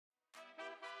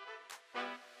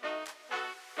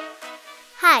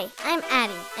Hi, I'm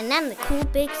Addie, and I'm the cool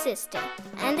big sister.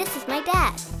 And this is my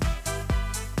dad.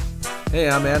 Hey,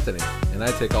 I'm Anthony, and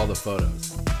I take all the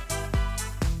photos.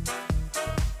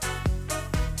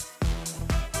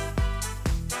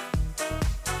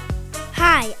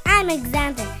 Hi, I'm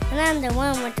Alexander, and I'm the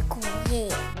one with the cool hair.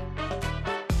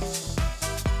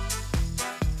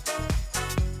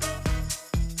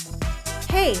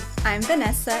 Hey, I'm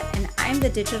Vanessa, and I'm the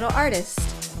digital artist.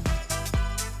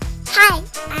 Hi,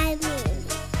 I'm Mandy,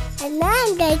 and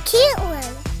I'm the cute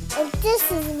one, and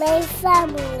this is my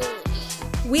family.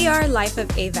 We are Life of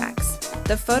AIVAX,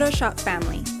 the Photoshop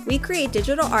family. We create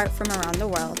digital art from around the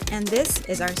world, and this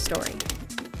is our story.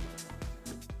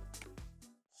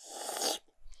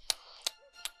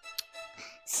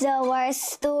 So our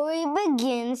story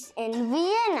begins in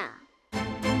Vienna.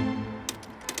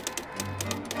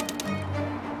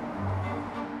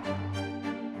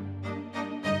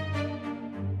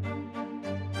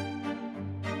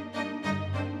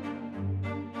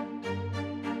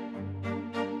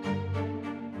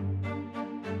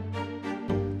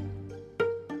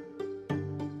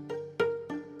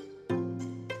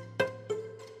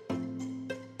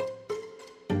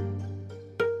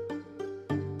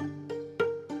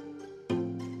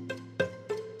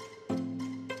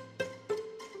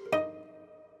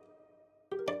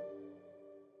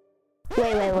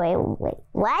 Wait.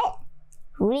 What?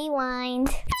 Rewind.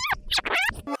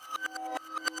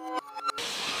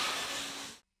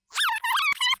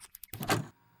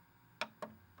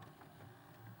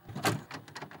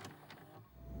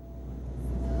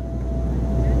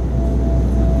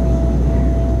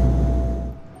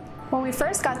 When we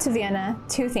first got to Vienna,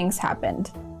 two things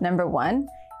happened. Number one,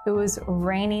 it was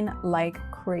raining like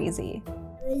crazy.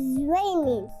 It was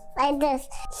raining like this.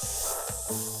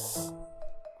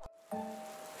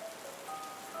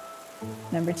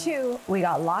 Number two, we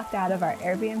got locked out of our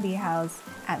Airbnb house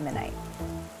at midnight.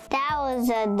 That was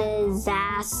a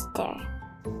disaster.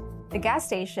 The gas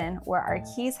station where our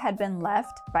keys had been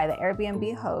left by the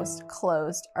Airbnb host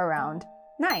closed around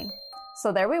 9.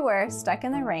 So there we were, stuck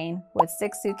in the rain with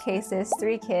 6 suitcases,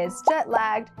 3 kids, jet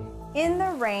lagged, in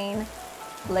the rain,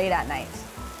 late at night.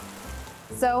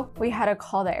 So we had to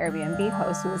call the Airbnb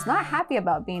host, who was not happy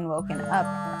about being woken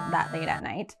up that late at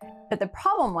night. But the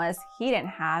problem was he didn't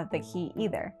have the key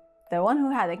either. The one who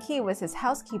had the key was his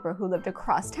housekeeper who lived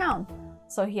across town.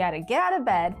 So he had to get out of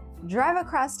bed, drive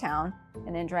across town,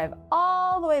 and then drive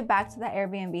all the way back to the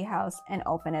Airbnb house and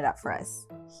open it up for us.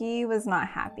 He was not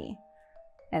happy.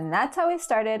 And that's how we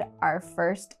started our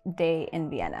first day in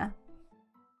Vienna.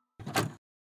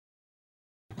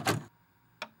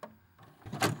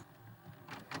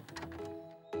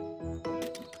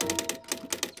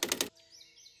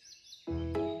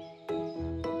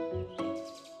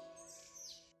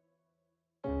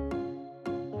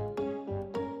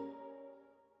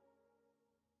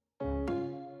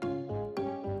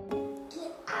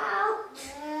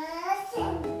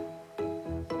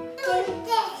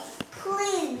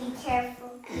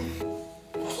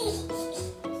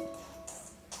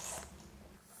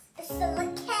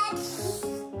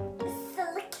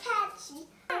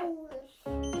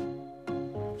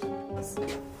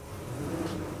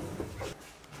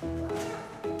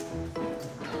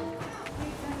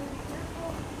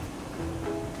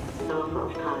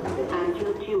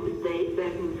 Until Tuesday,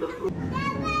 7th of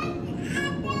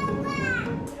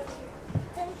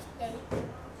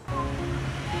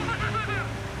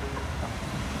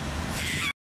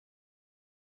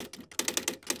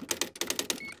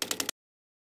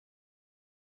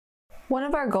One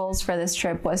of our goals for this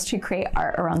trip was to create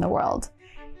art around the world.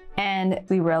 And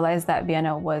we realized that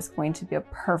Vienna was going to be a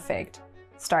perfect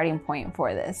starting point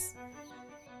for this.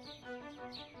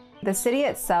 The city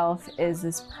itself is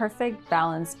this perfect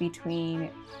balance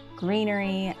between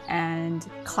greenery and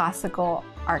classical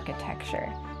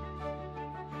architecture.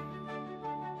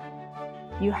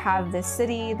 You have this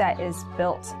city that is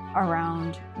built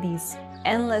around these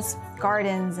endless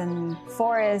gardens and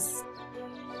forests,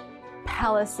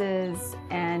 palaces,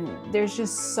 and there's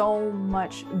just so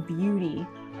much beauty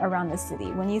around the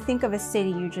city. When you think of a city,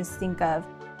 you just think of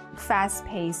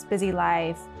fast-paced, busy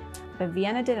life, but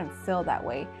Vienna didn't feel that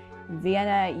way.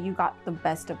 Vienna, you got the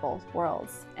best of both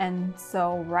worlds. And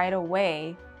so right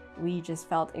away, we just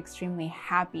felt extremely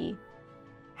happy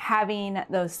having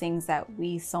those things that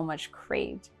we so much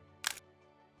craved.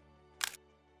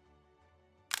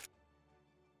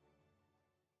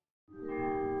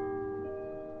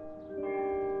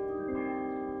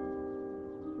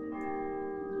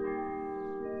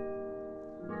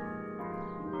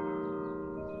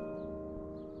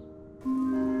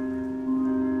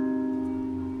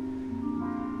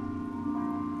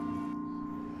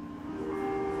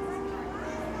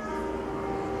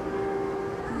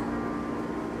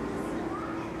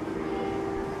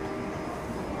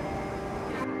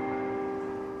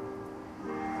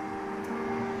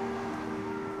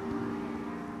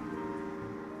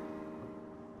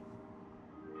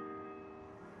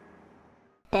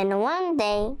 Then one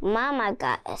day, Mama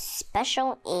got a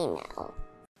special email.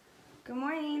 Good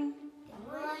morning. Good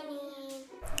morning.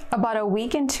 About a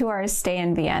week into our stay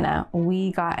in Vienna,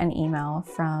 we got an email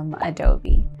from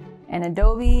Adobe. And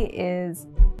Adobe is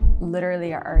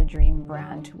literally our dream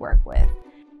brand to work with.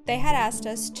 They had asked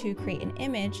us to create an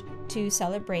image to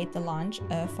celebrate the launch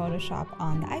of Photoshop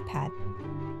on the iPad.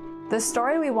 The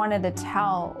story we wanted to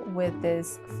tell with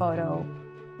this photo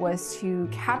was to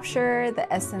capture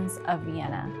the essence of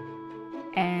Vienna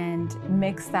and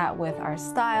mix that with our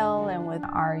style and with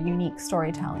our unique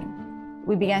storytelling.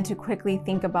 We began to quickly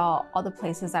think about all the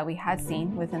places that we had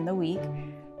seen within the week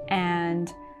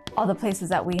and all the places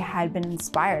that we had been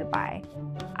inspired by.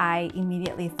 I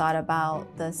immediately thought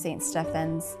about the St.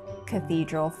 Stephen's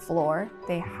Cathedral floor.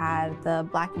 They had the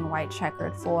black and white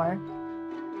checkered floor.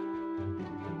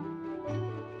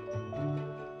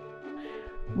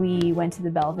 We went to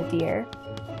the Belvedere.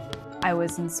 I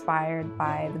was inspired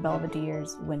by the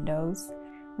Belvedere's windows.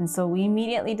 And so we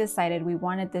immediately decided we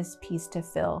wanted this piece to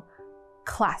feel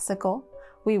classical.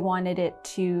 We wanted it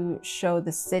to show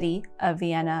the city of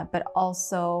Vienna, but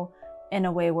also in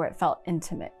a way where it felt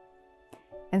intimate.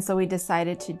 And so we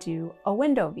decided to do a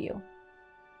window view.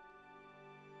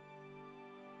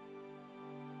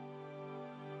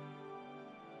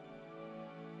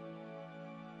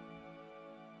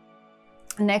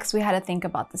 Next, we had to think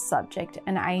about the subject,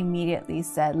 and I immediately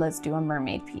said, let's do a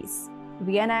mermaid piece.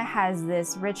 Vienna has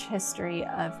this rich history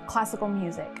of classical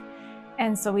music,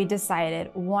 and so we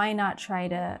decided, why not try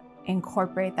to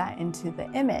incorporate that into the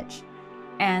image?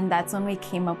 And that's when we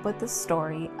came up with the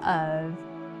story of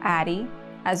Addie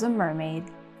as a mermaid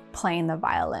playing the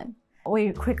violin.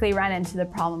 We quickly ran into the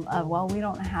problem of, well, we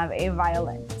don't have a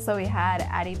violin. So we had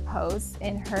Addie pose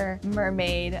in her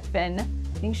mermaid fin.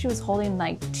 I think she was holding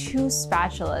like 2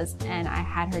 spatulas, and I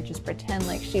had her just pretend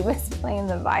like she was playing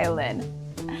the violin.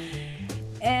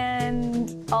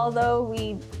 And although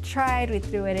we tried, we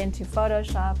threw it into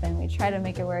Photoshop and we tried to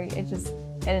make it work, it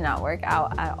did not work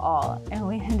out at all. And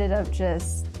we ended up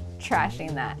just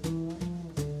trashing that.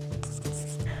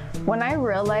 When I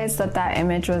realized that that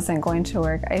image wasn't going to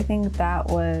work, I think that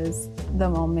was the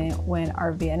moment when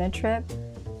our Vienna trip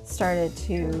started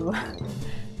to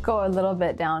go a little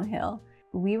bit downhill.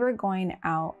 We were going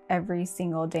out every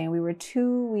single day, and we were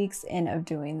 2 weeks in of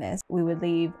doing this. We would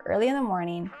leave early in the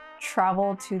morning,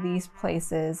 travel to these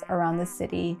places around the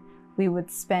city. We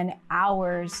would spend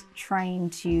hours trying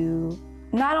to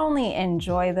not only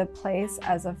enjoy the place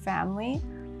as a family,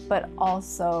 but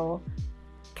also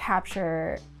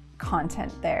capture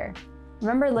content there. I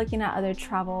remember looking at other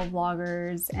travel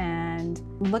vloggers and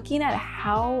looking at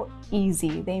how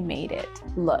easy they made it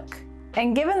look.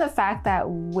 And given the fact that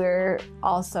we're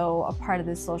also a part of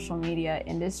the social media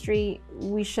industry,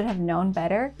 we should have known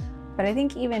better. But I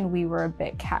think even we were a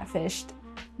bit catfished.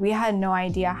 We had no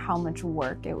idea how much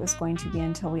work it was going to be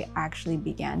until we actually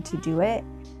began to do it.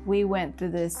 We went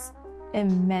through this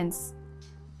immense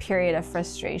period of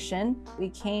frustration. We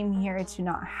came here to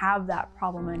not have that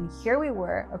problem, and here we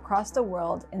were across the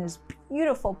world in this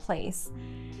beautiful place,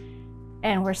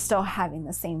 and we're still having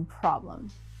the same problem.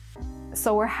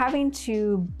 So we're having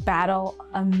to battle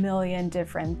a million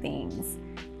different things.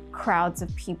 Crowds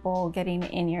of people getting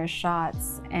in your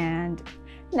shots and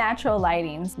natural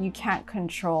lightings. You can't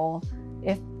control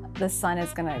if the sun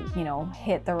is gonna,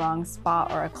 hit the wrong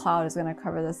spot, or a cloud is gonna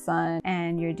cover the sun,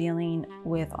 and you're dealing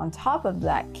with, on top of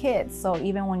that, kids. So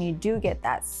even when you do get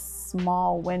that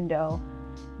small window,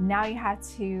 now you have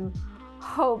to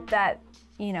hope that,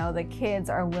 the kids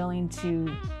are willing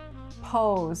to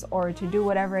pose or to do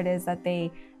whatever it is that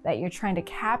you're trying to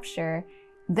capture.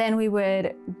 Then we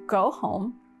would go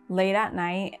home late at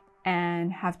night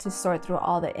and have to sort through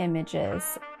all the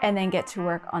images and then get to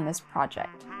work on this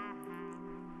project.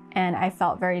 And I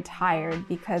felt very tired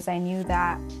because I knew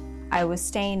that I was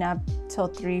staying up till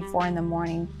 3, 4 in the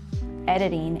morning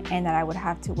editing, and that I would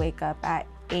have to wake up at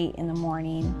 8 in the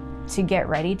morning to get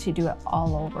ready to do it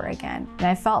all over again. And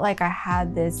I felt like I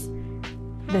had this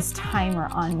timer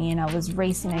on me, and I was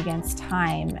racing against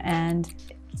time. And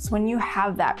when you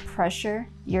have that pressure,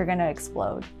 you're gonna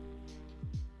explode.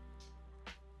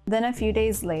 Then a few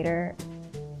days later,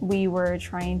 we were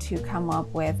trying to come up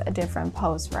with a different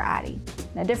pose for Addie,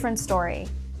 a different story.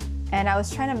 And I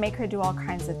was trying to make her do all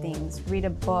kinds of things, read a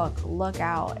book, look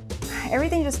out.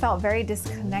 Everything just felt very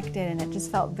disconnected, and it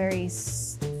just felt very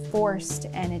forced,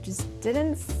 and it just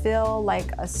didn't feel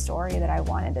like a story that I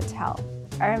wanted to tell.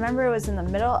 I remember it was in the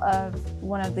middle of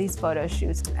one of these photo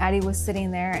shoots. Addie was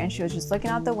sitting there and she was just looking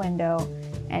out the window,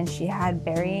 and she had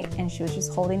Barry and she was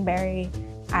just holding Barry.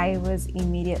 I was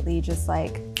immediately just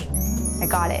like, I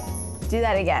got it. Do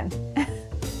that again.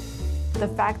 The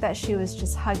fact that she was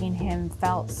just hugging him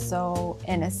felt so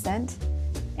innocent,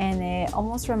 and it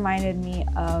almost reminded me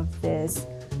of this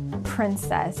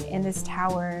princess in this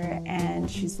tower, and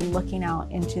she's looking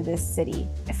out into this city.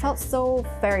 It felt so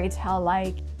fairy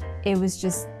tale-like. It was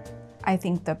just, I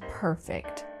think, the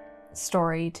perfect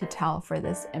story to tell for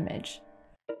this image.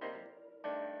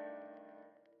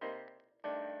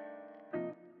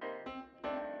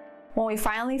 When we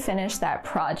finally finished that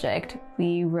project,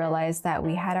 we realized that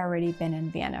we had already been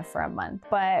in Vienna for a month,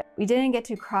 but we didn't get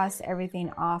to cross everything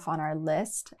off on our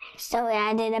list. So we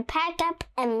had to pack up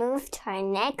and move to our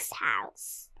next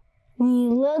house. We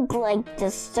look like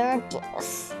the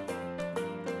circus.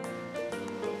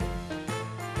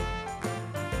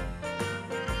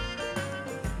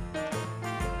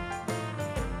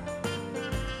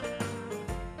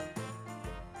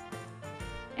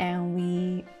 And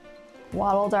we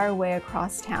waddled our way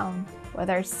across town with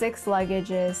our 6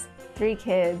 luggages, 3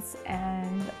 kids,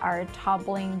 and our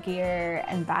toppling gear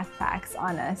and backpacks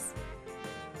on us.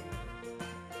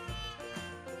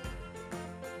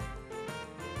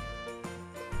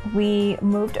 We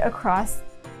moved across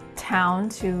town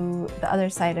to the other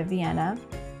side of Vienna.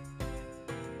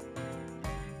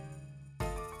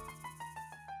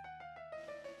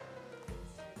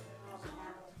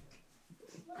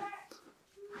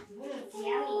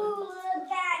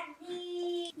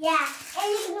 Yeah, and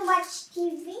you can watch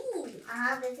TV.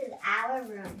 This is our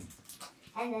room.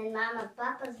 And then Mama and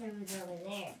Papa's room is over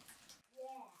there.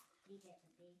 Yeah. You get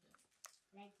the baby.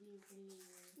 Like you can.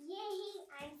 Yay!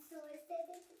 I'm so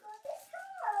excited to go to this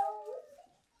house.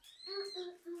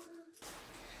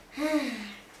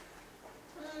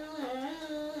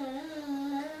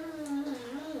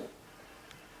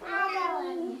 Other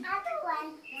one.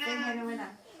 Say hi to Winna.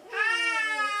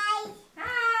 Hi.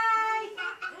 Hi!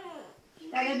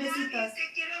 Dale besitos.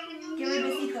 Quiero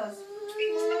besitos.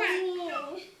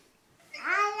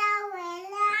 Hola,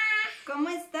 abuela. ¿Cómo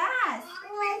estás?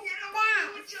 ¿Cómo estás?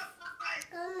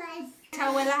 ¿Cómo estás?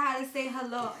 Tell Willa how to say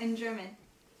hello in German.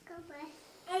 ¿Cómo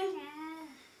estás?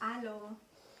 Aló.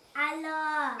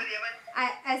 Aló.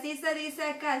 Así se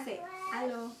dice casi.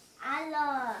 Aló.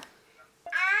 Aló.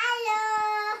 Aló.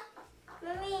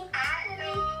 Mami.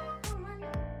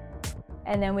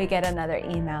 And then we get another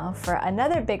email for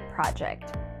another big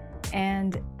project.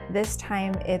 And this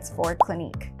time it's for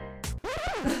Clinique.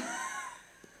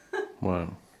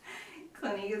 Wow.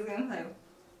 Clinique is gonna play.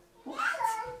 What?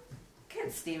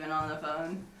 Get Steven on the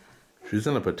phone. She's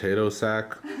in a potato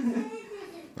sack. I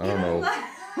don't know. You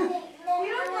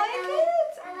don't like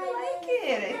it? I like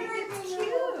it. I think it's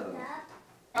cute.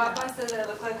 Papa says I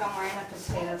look like I'm wearing a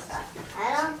potato sack.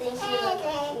 I don't think you look.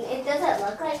 It doesn't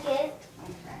look like it.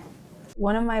 Okay.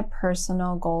 One of my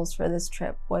personal goals for this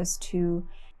trip was to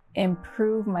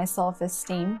improve my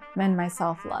self-esteem and my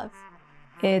self-love.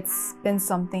 It's been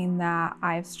something that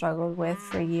I've struggled with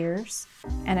for years,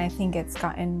 and I think it's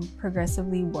gotten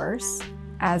progressively worse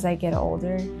as I get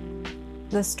older.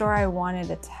 The story I wanted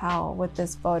to tell with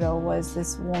this photo was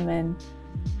this woman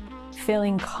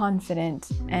feeling confident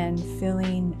and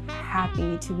feeling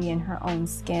happy to be in her own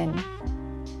skin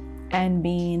and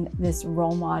being this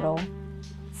role model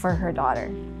for her daughter.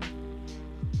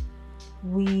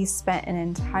 We spent an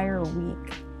entire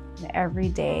week, and every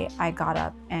day I got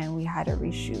up and we had a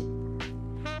reshoot.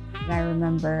 And I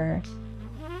remember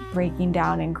breaking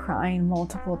down and crying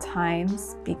multiple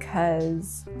times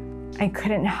because I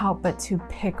couldn't help but to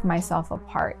pick myself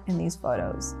apart in these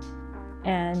photos.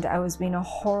 And I was being a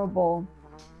horrible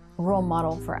role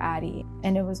model for Addie.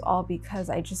 And it was all because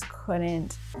I just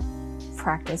couldn't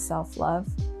practice self-love.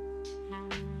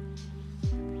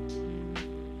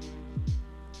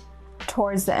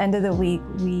 Towards the end of the week,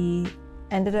 we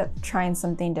ended up trying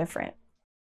something different.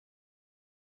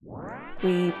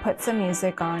 We put some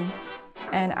music on,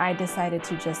 and I decided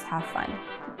to just have fun.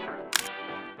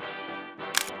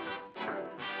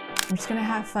 I'm just gonna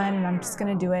have fun, and I'm just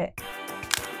gonna do it.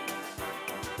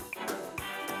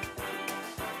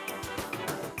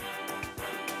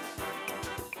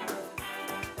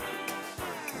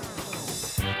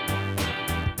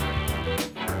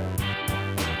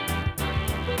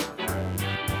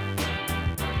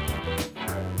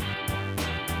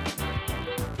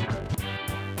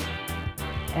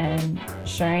 And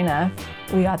sure enough,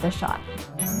 we got the shot.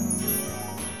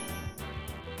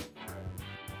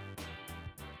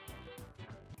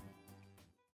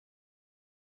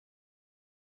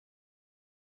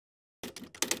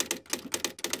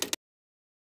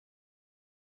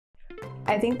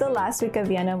 I think the last week of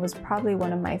Vienna was probably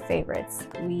one of my favorites.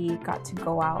 We got to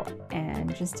go out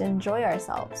and just enjoy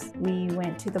ourselves. We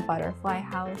went to the butterfly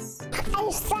house. I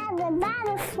saw the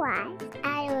butterfly.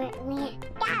 I went near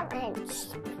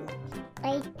gallons.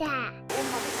 Like that.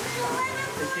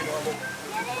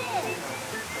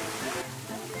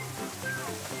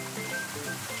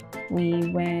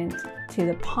 We went to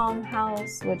the palm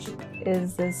house, which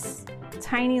is this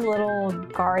tiny little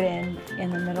garden in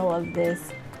the middle of this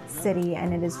city,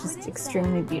 and it is just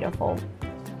extremely beautiful.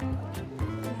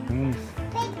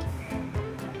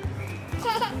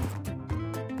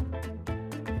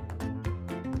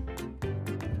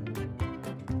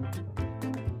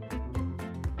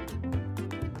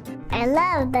 I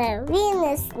love the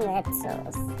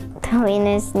wienerschnitzels. The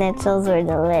wienerschnitzels were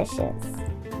delicious.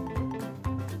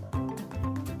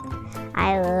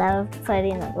 I loved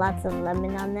putting lots of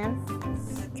lemon on them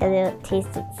because it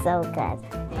tasted so good.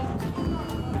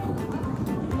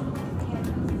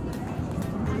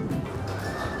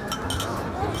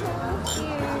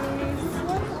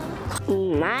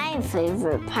 My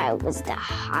favorite part was the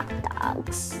hot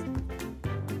dogs.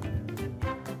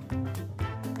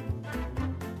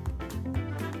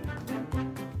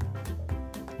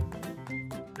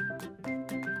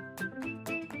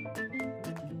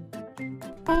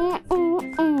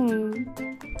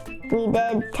 We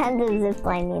did tons of zip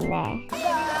lining there.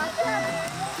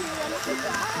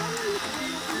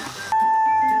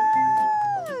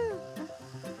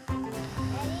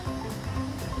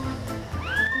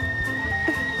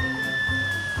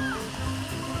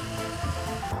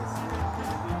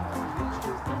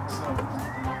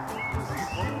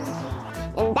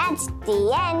 And that's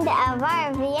the end of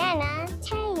our Vienna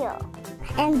tale.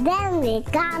 And then we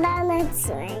got on a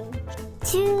train.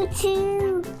 Choo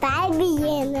choo, bye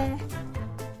Vienna.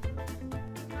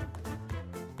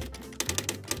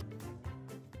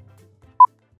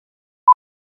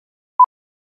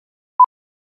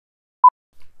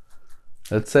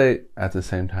 Let's say at the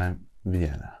same time,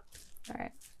 Vienna. All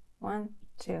right, 1,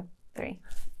 2, 3.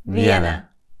 Vienna.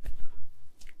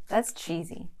 That's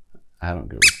cheesy. I don't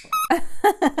give a fuck.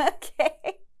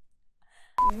 Okay.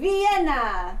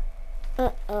 Vienna.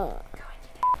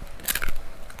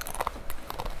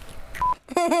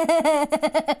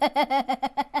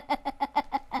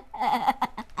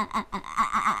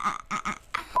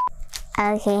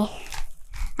 Okay,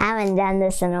 I haven't done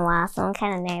this in a while, so I'm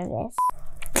kind of nervous.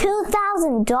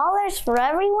 $2,000 for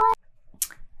everyone?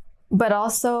 But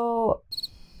also,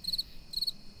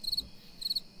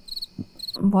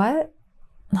 what?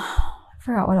 I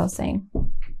forgot what I was saying.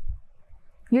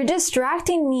 You're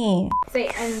distracting me. Say,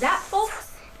 and that,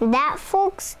 folks? That,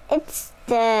 folks, it's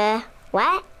the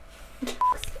what?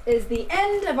 Is the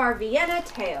end of our Vienna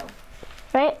tale.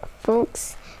 Right,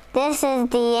 folks? This is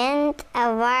the end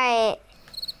of our...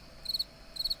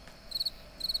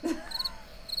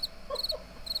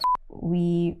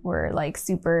 We were like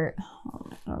super, I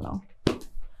don't know.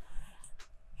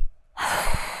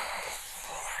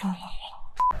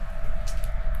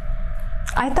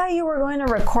 I thought you were going to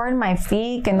record my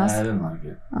feet and I didn't like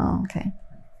it. Oh, okay.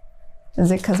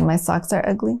 Is it because my socks are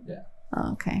ugly? Yeah.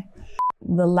 Oh, okay.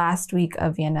 The last week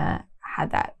of Vienna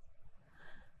had that.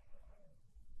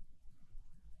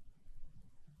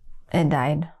 It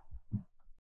died.